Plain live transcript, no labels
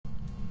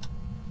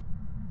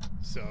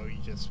So you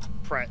just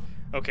press.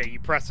 Okay, you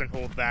press and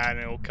hold that, and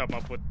it'll come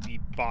up with the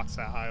box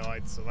that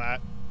highlights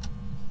that.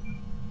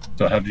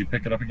 So how did you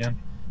pick it up again?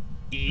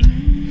 E.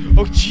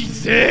 Oh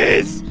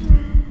Jesus!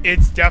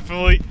 It's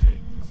definitely.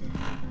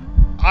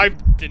 I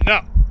did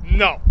not.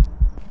 No.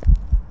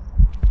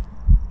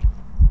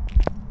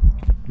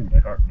 Ooh, my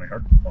heart's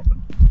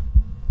pumping.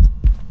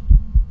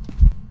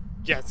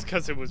 Yeah, it's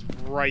because it was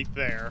right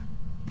there.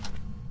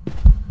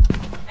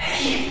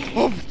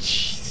 Oh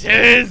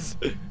Jesus!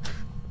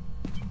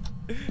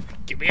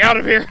 Get me out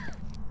of here!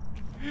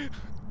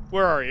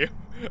 Where are you?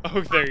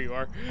 Oh, there you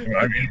are.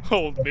 I mean,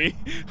 Hold me.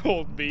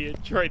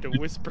 It tried to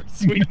whisper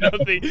sweet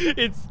nothing.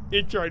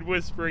 It tried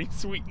whispering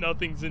sweet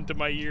nothings into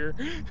my ear.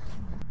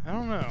 I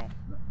don't know.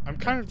 I'm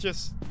kind of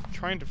just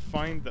trying to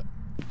find the...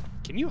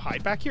 Can you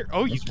hide back here?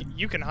 Oh,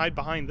 you can hide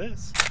behind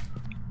this.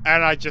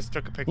 And I just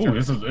took a picture. Ooh,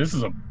 this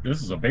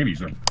is a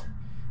baby's room.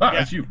 Ah, Yeah.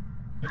 That's you.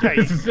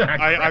 Yeah,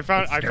 I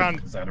found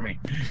this out of me.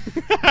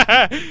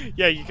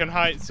 Yeah, you can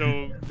hide.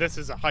 So this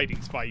is a hiding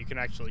spot. You can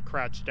actually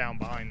crouch down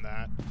behind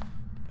that.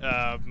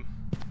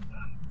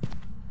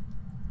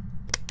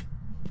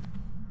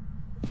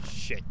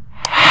 Shit.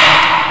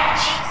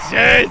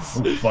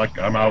 Jesus! Oh, fuck!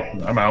 I'm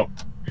out.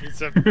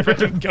 It's a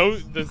freaking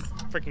ghost. This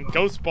freaking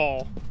ghost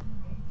ball.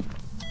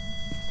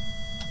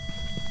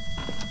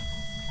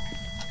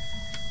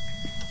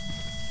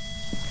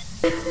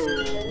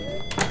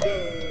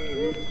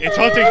 It's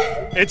hunting!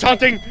 It's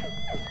hunting!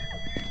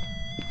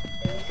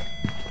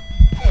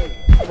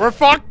 We're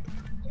fucked!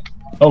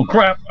 Oh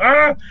crap!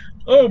 Ah!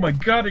 Oh my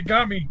god! It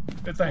got me.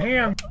 It's a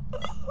hand.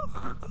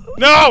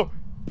 No!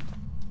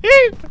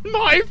 He's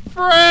my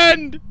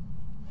friend!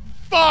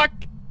 Fuck!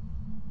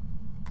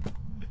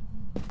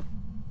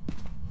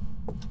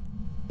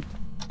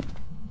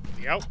 Let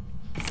me out.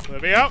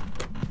 Let me out.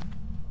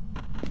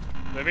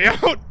 Let me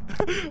out.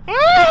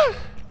 Ah!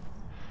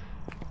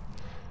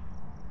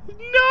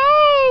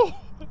 No!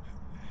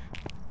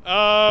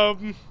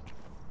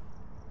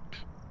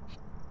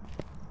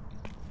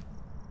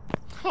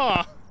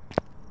 Huh.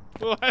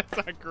 Well, that's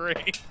not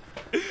great.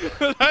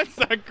 That's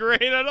not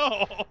great at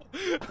all.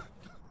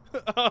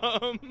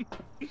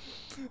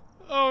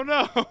 Oh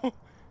no.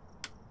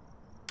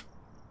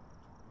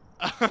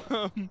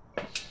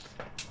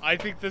 I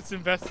think this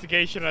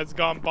investigation has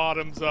gone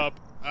bottoms up.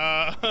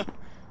 I'm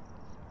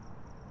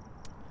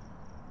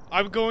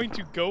going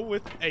to go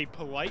with a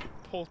polite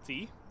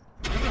Pulte,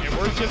 and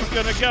we're just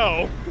gonna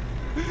go.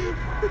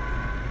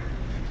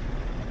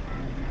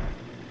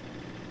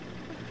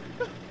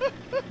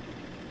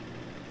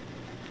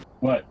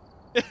 What?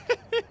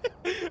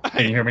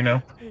 Can you hear me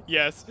now?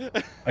 Yes.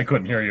 I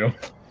couldn't hear you.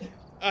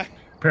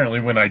 Apparently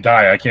when I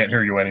die, I can't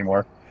hear you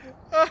anymore.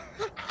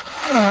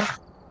 I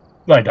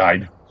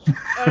died.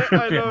 I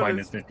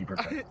Minus noticed.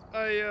 50%.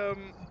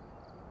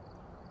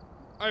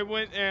 I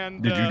went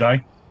and... Did you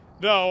die?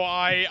 No,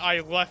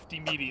 I left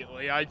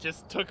immediately. I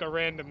just took a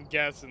random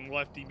guess and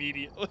left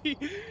immediately.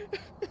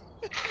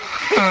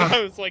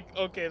 I was like,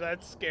 okay,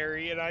 that's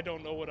scary, and I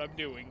don't know what I'm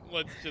doing.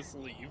 Let's just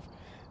leave.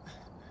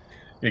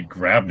 It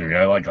grabbed me.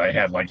 I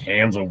had like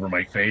hands over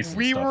my face.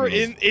 We were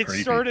in. It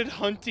creepy. started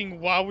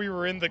hunting while we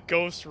were in the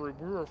ghost room.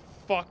 We were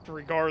fucked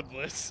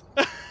regardless.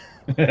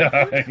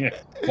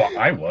 Well,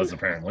 I was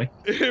apparently.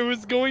 It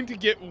was going to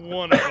get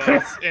one of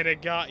us, and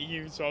it got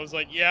you. So I was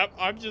like, "Yep,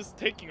 I'm just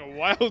taking a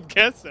wild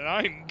guess, and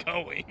I'm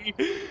going."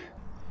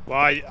 Well,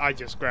 I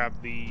just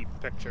grabbed the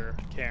picture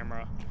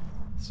camera.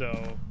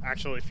 So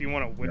actually, if you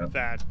want to whip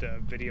that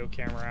video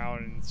camera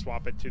out and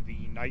swap it to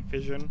the night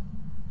vision,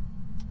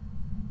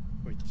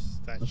 which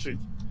that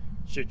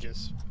should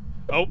just.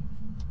 Oh,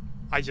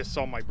 I just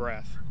saw my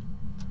breath.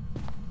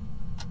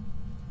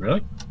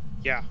 Really?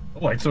 Yeah.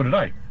 Oh, so did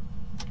I.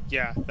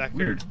 Yeah, that could,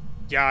 Weird.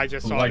 Yeah, I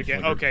just saw it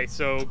again. Flickered. Okay,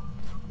 so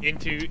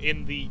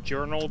in the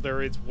journal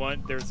there's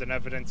an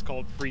evidence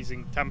called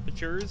freezing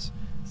temperatures.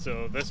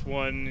 So this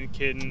one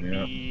can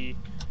be.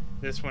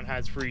 This one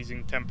has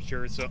freezing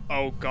temperatures. So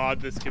oh god,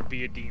 this could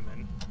be a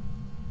demon.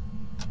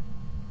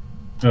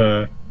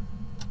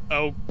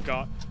 Oh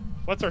god,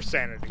 what's our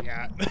sanity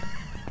at?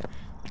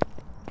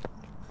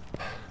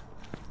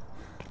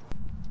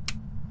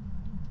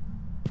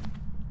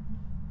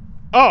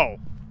 Oh,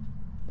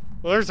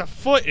 well, there's a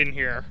foot in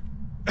here.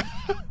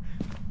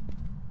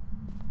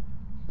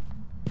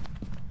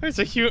 There's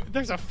a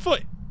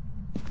foot.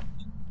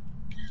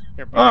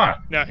 Here,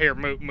 no, here,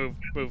 move,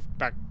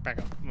 back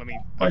up. Let me.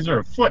 Why is there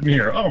a foot in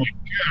here? Oh my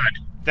god.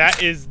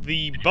 That is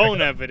the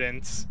bone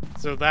evidence.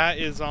 So that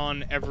is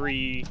on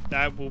every.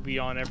 That will be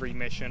on every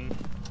mission.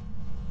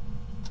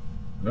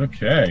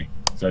 Okay.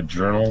 Is that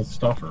journal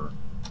stuff or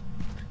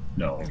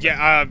no?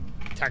 Yeah,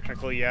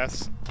 technically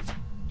yes.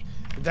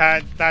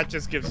 That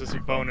just gives us a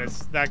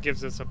bonus. That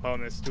gives us a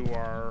bonus to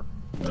our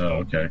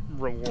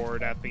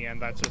reward at the end.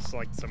 That's just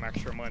like some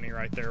extra money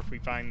right there if we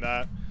find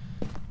that.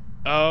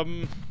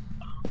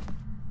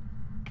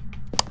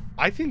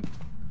 I think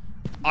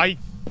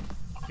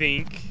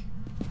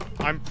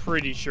I'm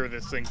pretty sure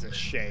this thing's a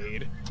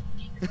shade.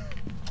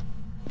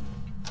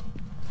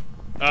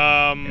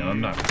 Yeah,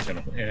 I'm not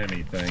gonna put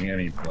anything,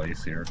 any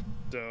place here.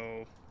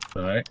 So.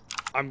 Alright.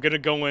 I'm gonna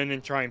go in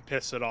and try and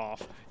piss it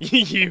off.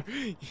 you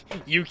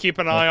keep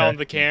an eye on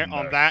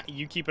the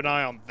you keep an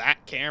eye on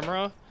that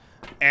camera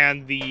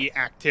and the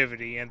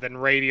activity, and then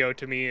radio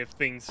to me if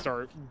things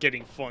start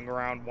getting flung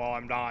around while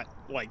I'm not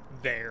like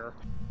there.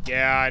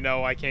 Yeah, I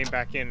know I came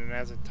back in and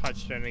hasn't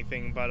touched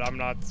anything, but I'm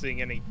not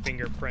seeing any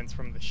fingerprints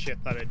from the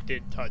shit that it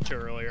did touch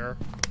earlier.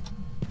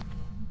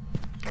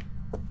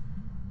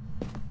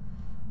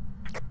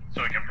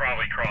 So we can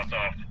probably cross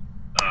off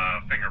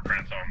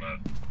fingerprints on the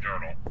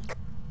journal.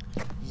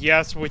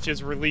 Yes, which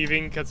is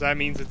relieving, because that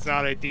means it's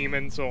not a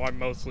demon, so I'm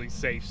mostly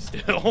safe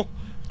still.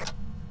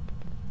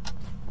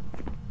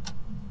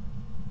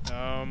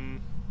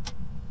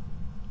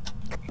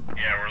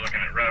 Yeah, we're looking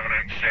at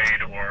Revenant,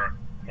 Shade, or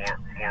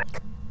more.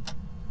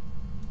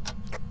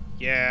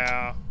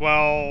 Yeah,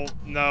 well,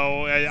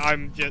 no,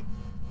 I'm just...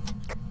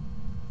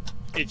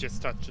 It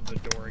just touched the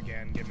door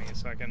again. Give me a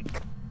second.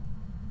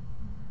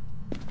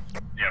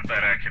 Yep,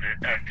 that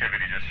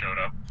activity just showed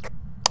up.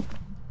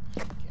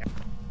 Yeah.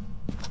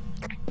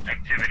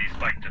 Activity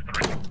spiked to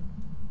 3.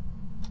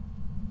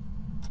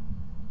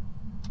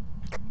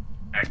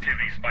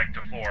 Activity spiked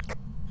to 4.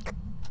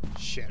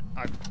 Shit,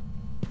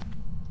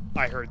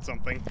 I heard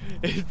something.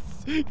 It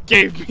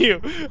gave me a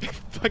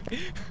fuck.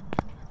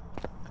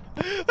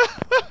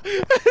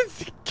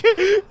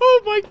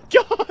 Oh my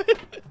god!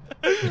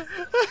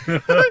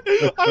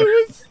 I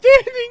was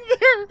standing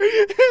there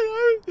and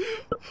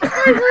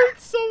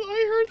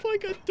I heard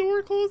like a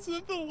door close and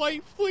then the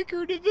light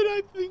flickered and then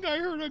I think I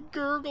heard a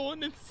gurgle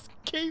and it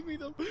gave me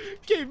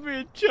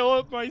a chill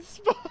up my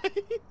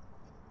spine.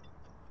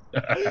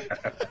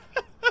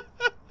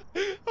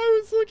 I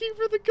was looking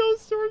for the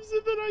ghost storms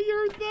and then I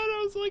heard that.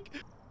 I was like,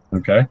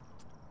 okay.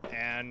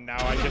 And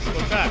now I just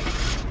look back.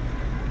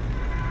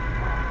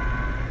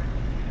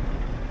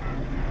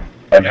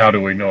 And how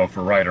do we know if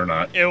we're right or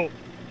not? It'll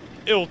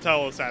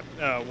tell us at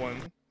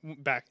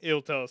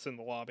it'll tell us in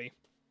the lobby.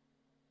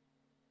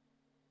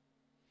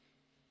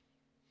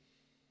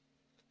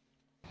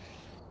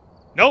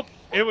 Nope.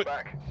 It was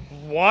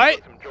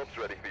what? Some jobs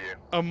ready for you.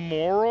 A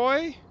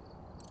Moroi?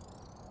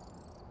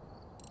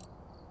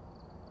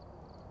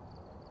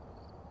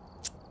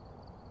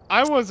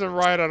 I wasn't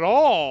right at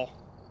all.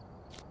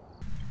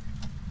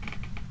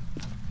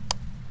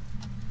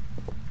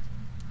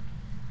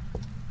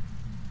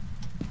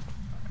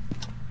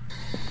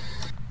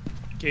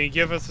 Can you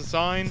give us a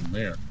sign?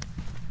 There.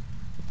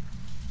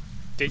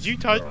 Did you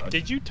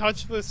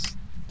touch this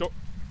door?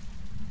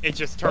 It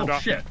just turned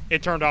off. Shit.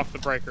 It turned off the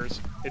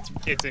breakers.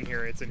 It's in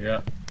here. It's in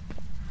here.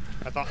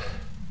 I thought.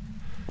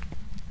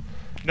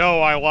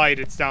 No, I lied.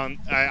 It's down.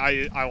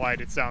 I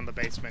lied. It's down the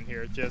basement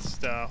here.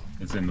 Just.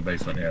 It's in the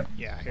basement. Yeah.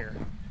 Yeah. Here.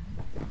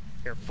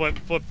 Here.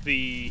 Flip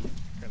the.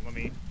 Here, let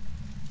me.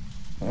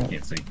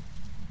 Can't see.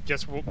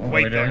 Just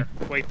wait there.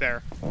 Wait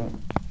there.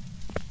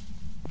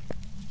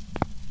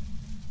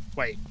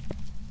 Wait.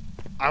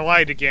 I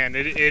lied again.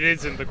 It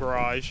is in the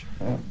garage.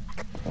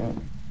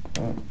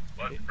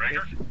 What?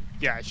 Breakers?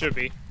 Yeah, it should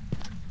be.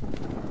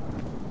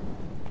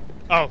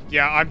 Oh,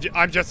 yeah,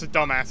 I'm just a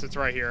dumbass. It's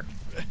right here.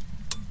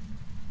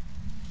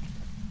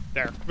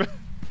 There.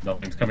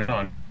 Nothing's coming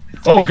on.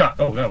 Oh god!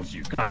 Oh, that was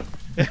you. God.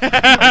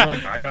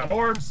 I got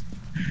orbs.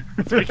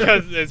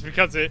 It's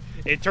because it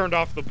turned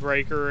off the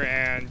breaker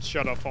and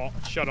shut off all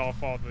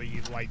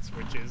the light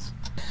switches.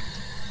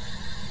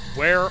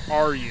 Where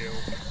are you?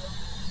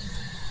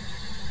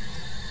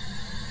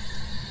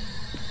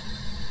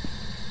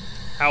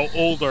 How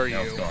old are you?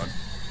 Now it's gone.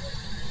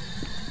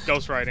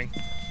 Ghost writing.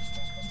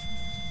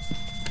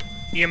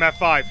 EMF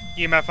 5.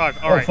 EMF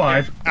 5. All right.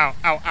 5. Ow,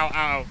 ow, ow,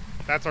 ow.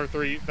 That's our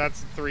 3.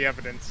 That's 3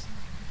 evidence.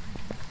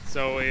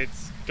 So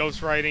it's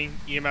ghost writing,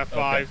 EMF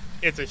 5. Okay.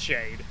 It's a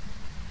shade.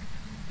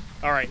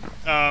 All right.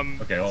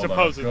 Okay, hold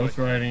supposedly. on. Ghost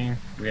writing.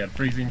 We had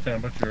freezing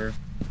temperature.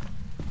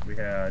 We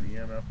had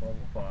EMF level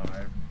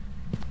 5.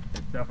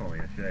 It's definitely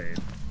a shade.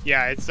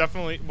 Yeah, it's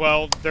definitely.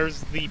 Well,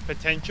 there's the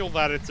potential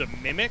that it's a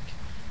mimic,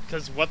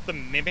 because what the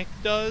mimic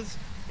does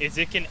is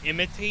it can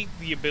imitate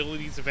the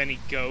abilities of any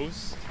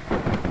ghost.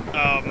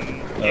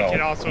 It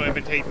can also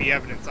imitate the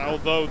evidence.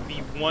 Although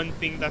the one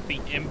thing that the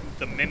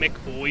mimic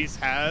always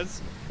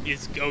has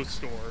is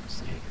ghost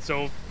orbs.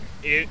 So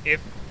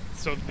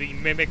so the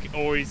mimic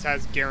always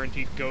has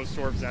guaranteed ghost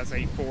orbs as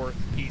a 4th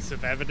piece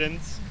of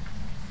evidence.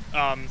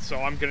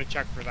 So I'm gonna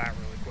check for that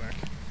really quick.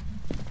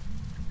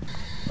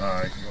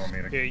 Alright, you want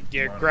me to...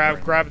 Yeah,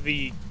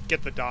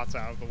 get the dots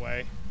out of the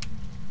way.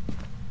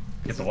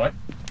 Get the what?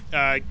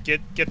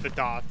 Get the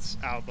dots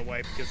out of the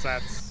way, because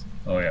that's...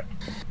 Oh, yeah.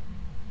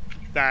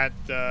 That,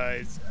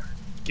 is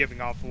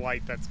giving off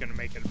light that's gonna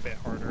make it a bit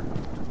harder.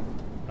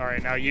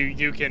 Alright, now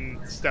you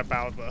can step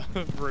out of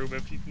the room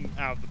if you can,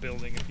 out of the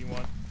building if you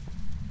want.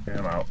 Yeah,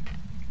 I'm out.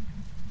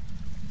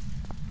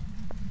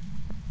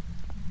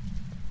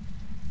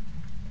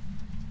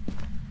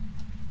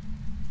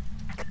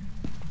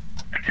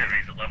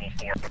 Activities at level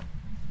 4.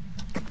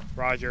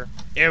 Roger.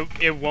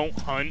 It won't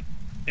hunt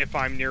if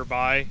I'm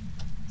nearby,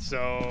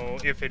 so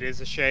if it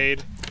is a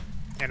shade.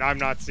 And I'm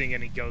not seeing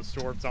any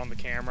ghost orbs on the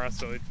camera,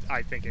 so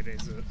I think it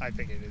is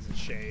a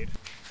shade.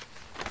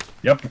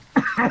 Yep.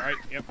 All right.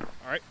 Yep.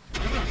 All right.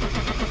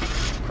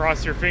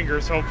 Cross your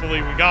fingers.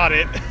 Hopefully we got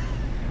it.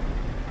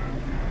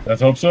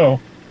 Let's hope so.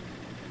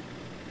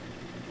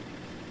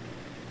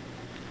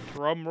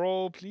 Drum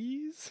roll,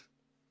 please.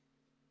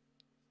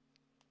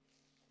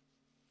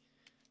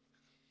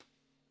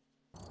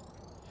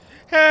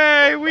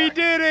 Hey, we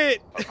did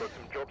it! I've got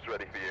some jobs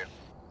ready for you.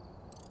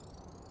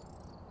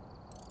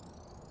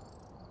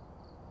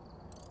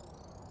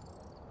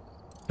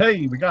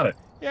 Hey, we got it.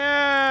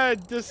 Yeah,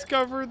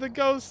 discover the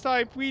ghost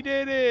type. We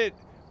did it.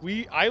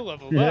 I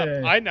leveled up.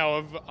 I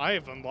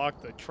have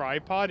unlocked the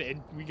tripod,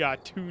 and we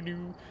got two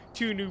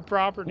new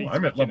properties. Ooh,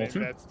 I'm at level 2.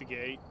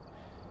 Investigate.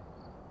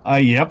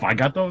 Yep, I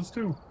got those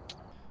too.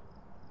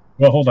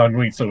 Well, hold on,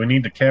 wait. So we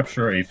need to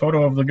capture a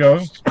photo of the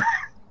ghost.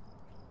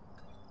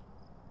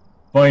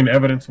 Find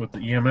evidence with the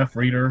EMF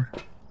reader.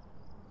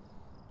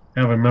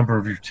 Have a member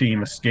of your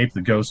team escape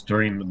the ghost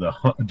during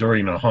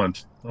a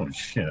hunt. Oh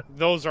shit!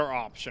 Those are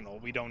optional.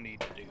 We don't need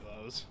to do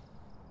those.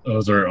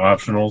 Those are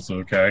optionals.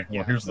 Okay. Yeah,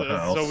 well, here's the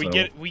house. So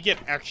we get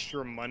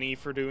extra money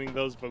for doing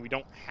those, but we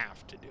don't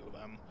have to do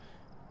them.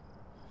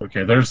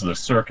 Okay, there's the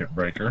circuit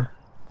breaker.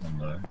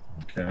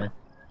 Okay.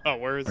 Oh,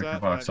 where is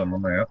that? Box on the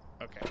map.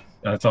 Okay.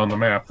 That's on the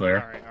map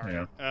there. All right.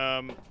 Yeah.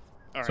 All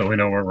right. So we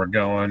know where we're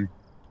going.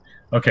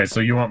 Okay, so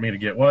you want me to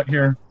get what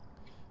here?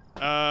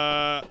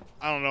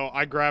 I don't know.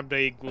 I grabbed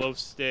a glow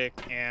stick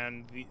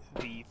and the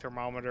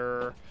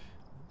thermometer.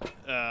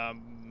 I'll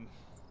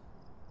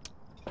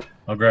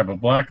grab a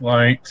black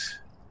light.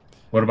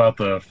 What about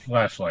the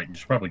flashlight? You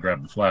should probably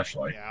grab the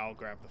flashlight. Yeah, I'll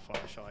grab the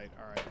flashlight.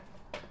 All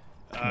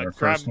right.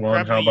 First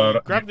one. How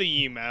about grab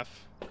the EMF?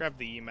 Grab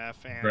the EMF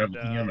and grab the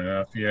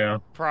EMF? Yeah.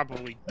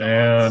 Probably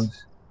dots. And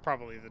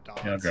probably the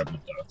dots. yeah, grab the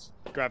dots.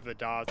 Grab the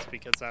dots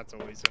because that's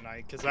always a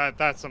night. Because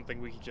that's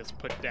something we can just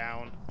put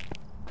down.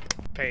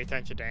 Pay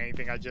attention to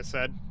anything I just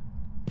said.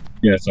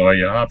 Yeah, so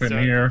you hop in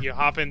here. You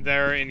hop in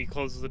there and he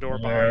closes the door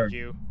behind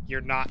you.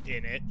 You're not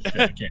in it. Shit,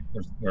 I can't.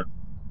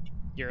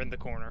 You're in the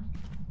corner.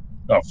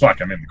 Oh fuck!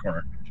 I'm in the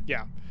corner.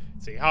 Yeah.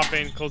 So you hop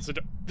in, close the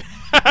door.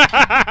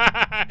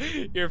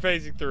 You're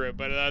facing through it,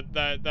 but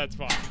that's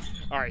fine.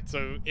 All right.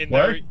 So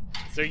there.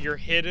 So you're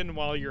hidden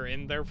while you're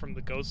in there from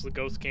the ghost. The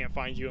ghost can't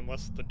find you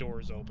unless the door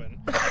is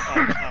open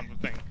on the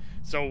thing.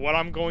 So what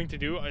I'm going to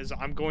do is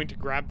I'm going to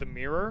grab the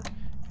mirror.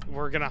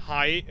 We're going to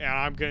hide, and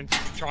I'm going to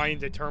try and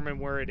determine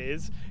where it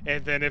is.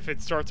 And then if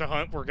it starts a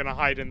hunt, we're going to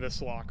hide in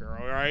this locker,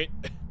 all right?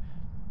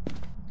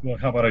 Well,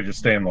 how about I just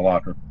stay in the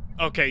locker?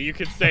 Okay, you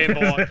can stay in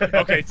the locker.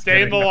 Okay,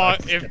 stay in the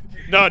locker.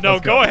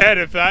 No, go ahead.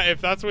 If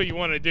that's what you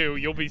want to do,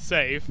 you'll be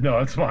safe. No,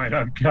 it's fine.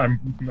 I'm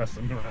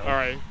messing around. All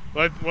right,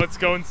 let's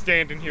go and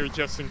stand in here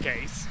just in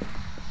case,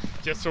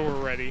 just so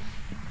we're ready.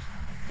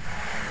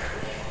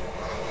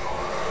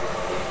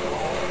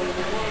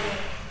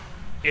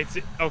 It's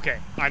okay.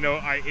 I know.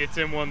 It's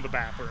in one of the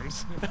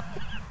bathrooms.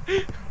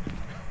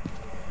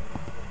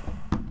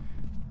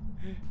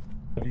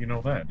 How do you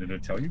know that? Did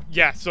it tell you?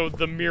 Yeah. So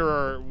the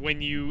mirror,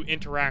 when you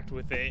interact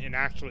with it and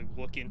actually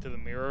look into the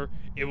mirror,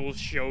 it will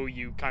show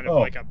you kind of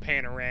like a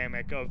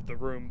panoramic of the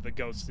room the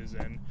ghost is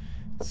in.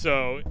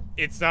 So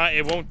it's not.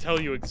 It won't tell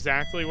you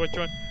exactly which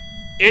one.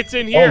 It's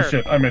in here. Oh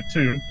shit! I'm at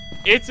 2.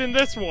 It's in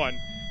this one.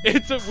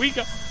 We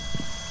got.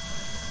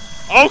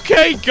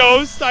 Okay,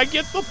 ghost. I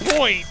get the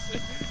point.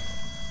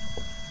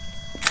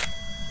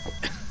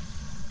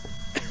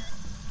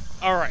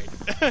 All right,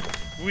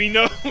 we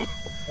know. Oh,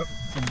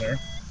 it's in there.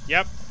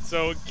 Yep.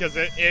 So, because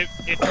it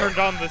turned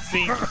on the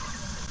scene.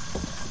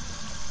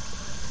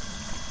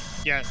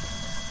 Yeah.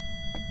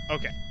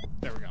 Okay.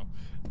 There we go.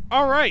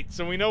 All right.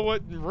 So we know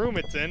what room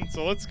it's in.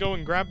 So let's go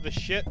and grab the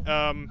shit.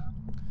 Well,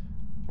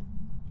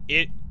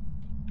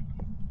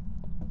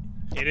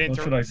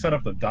 should I set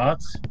up the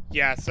dots?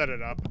 Yeah, set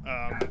it up.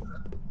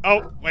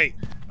 Oh wait.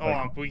 Hold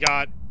on. We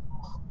got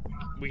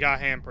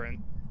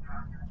handprint.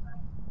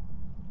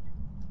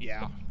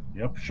 Yeah.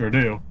 Yep, sure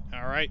do.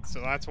 All right,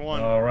 so that's one.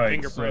 All right,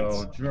 fingerprints.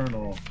 so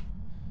journal.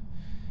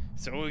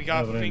 So we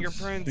got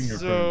fingerprints.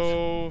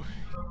 So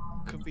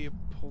could be a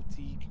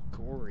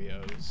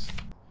Poltigorios.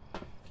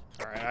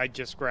 All right, I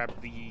just grabbed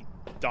the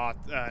dot.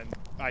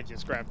 I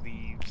just grabbed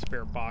the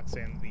spirit box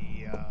and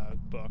the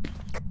book.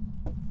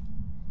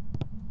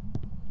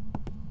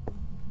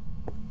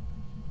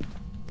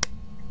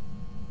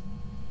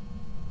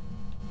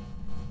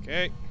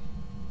 Okay.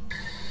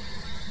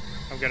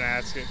 I'm gonna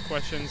ask it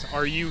questions.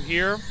 Are you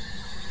here?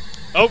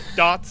 Oh,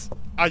 dots.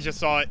 I just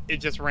saw it. It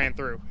just ran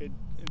through. It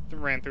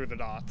ran through the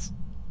dots.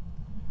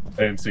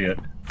 I didn't see it.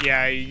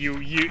 Yeah,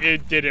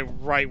 it did it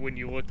right when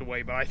you looked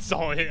away, but I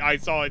saw it. I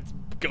saw its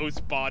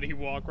ghost body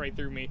walk right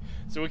through me.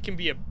 So it can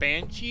be a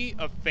banshee,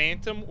 a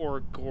phantom, or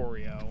a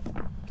Goryo.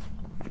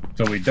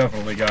 So we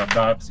definitely got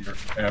dots. You're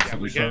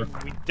absolutely sure.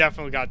 We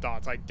definitely got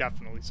dots. I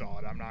definitely saw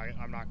it. I'm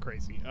not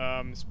crazy.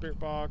 Spirit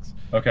box.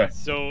 Okay.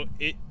 So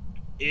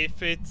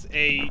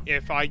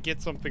if I get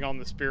something on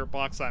the spirit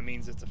box, that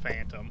means it's a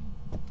phantom.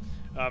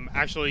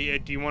 Actually,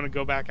 do you want to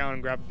go back out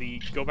and grab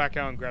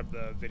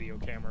the video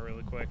camera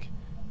really quick?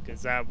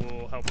 because that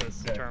will help us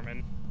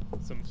determine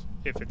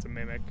if it's a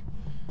mimic.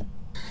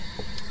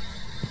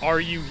 Are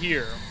you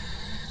here?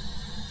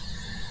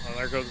 Oh,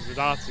 there goes the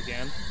dots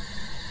again.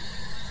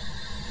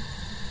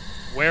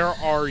 Where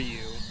are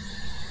you?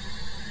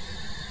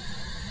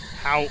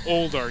 How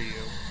old are you?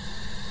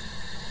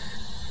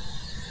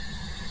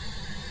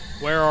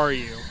 Where are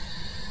you?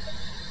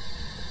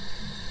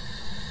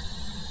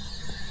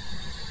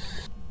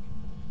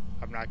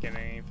 I'm not getting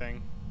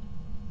anything.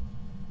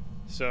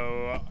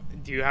 So,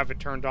 do you have it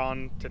turned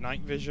on to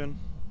night vision?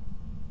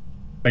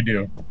 I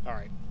do.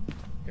 Alright.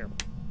 Here.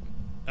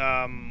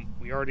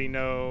 We already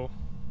know...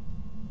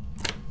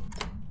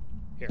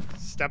 Here,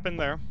 step in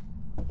there.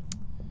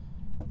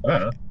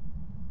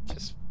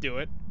 Just do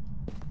it.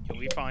 You'll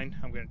be fine.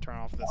 I'm going to turn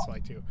off this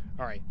light too.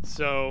 Alright,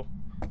 so...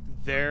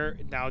 There,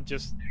 now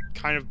just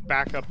kind of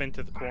back up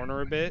into the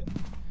corner a bit.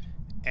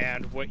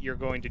 And what you're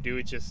going to do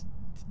is just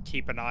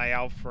keep an eye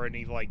out for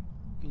any, like,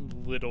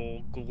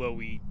 little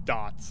glowy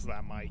dots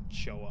that might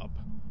show up.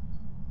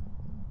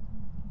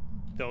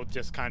 They'll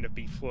just kind of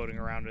be floating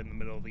around in the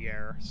middle of the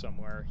air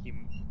somewhere.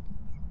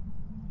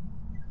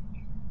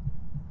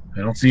 I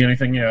don't see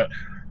anything yet.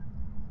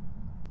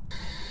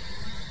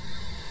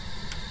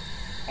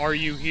 Are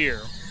you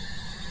here?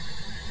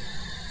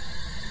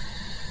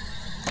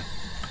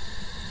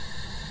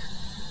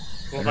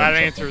 Well, that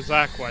answers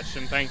that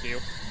question. Thank you.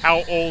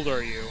 How old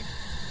are you?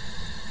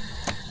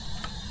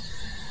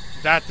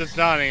 That does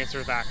not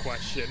answer that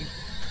question.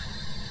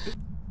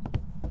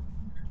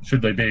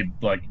 Should they be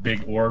like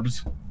big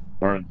orbs?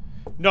 Or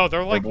no,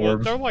 they're like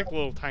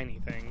little tiny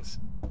things.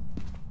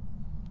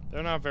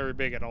 They're not very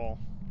big at all.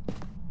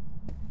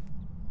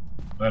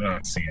 I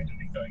don't see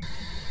anything.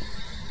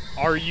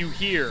 Are you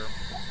here?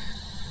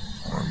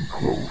 I'm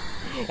close.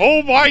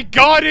 Oh my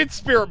god, it's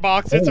Spirit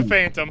Box! It's a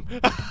phantom!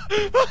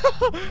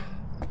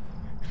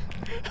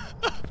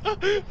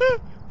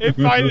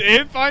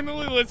 It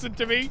finally listened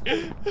to me!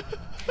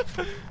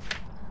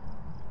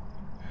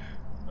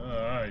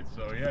 Alright,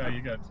 so yeah,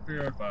 you got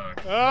Spirit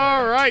Box.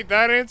 Alright,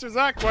 that answers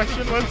that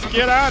question. Let's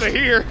get out of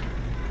here.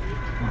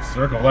 Let's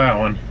circle that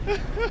one.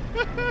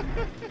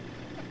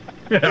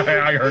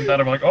 I heard that,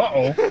 I'm like,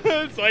 uh-oh.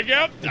 It's like,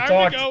 yep,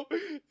 time to go.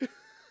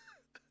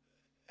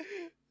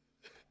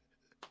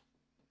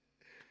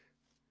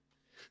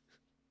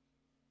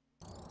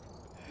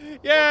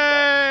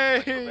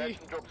 Yay!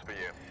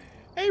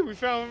 Hey, we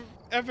found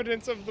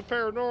evidence of the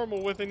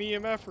paranormal with an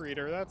EMF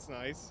reader. That's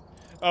nice.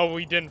 Oh,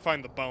 we didn't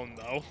find the bone,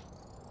 though.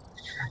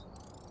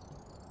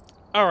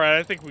 Alright,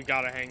 I think we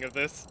got a hang of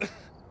this.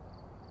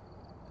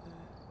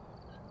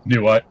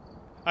 Do what?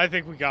 I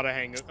think we got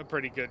a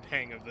pretty good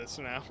hang of this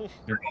now.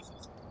 You're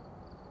awful.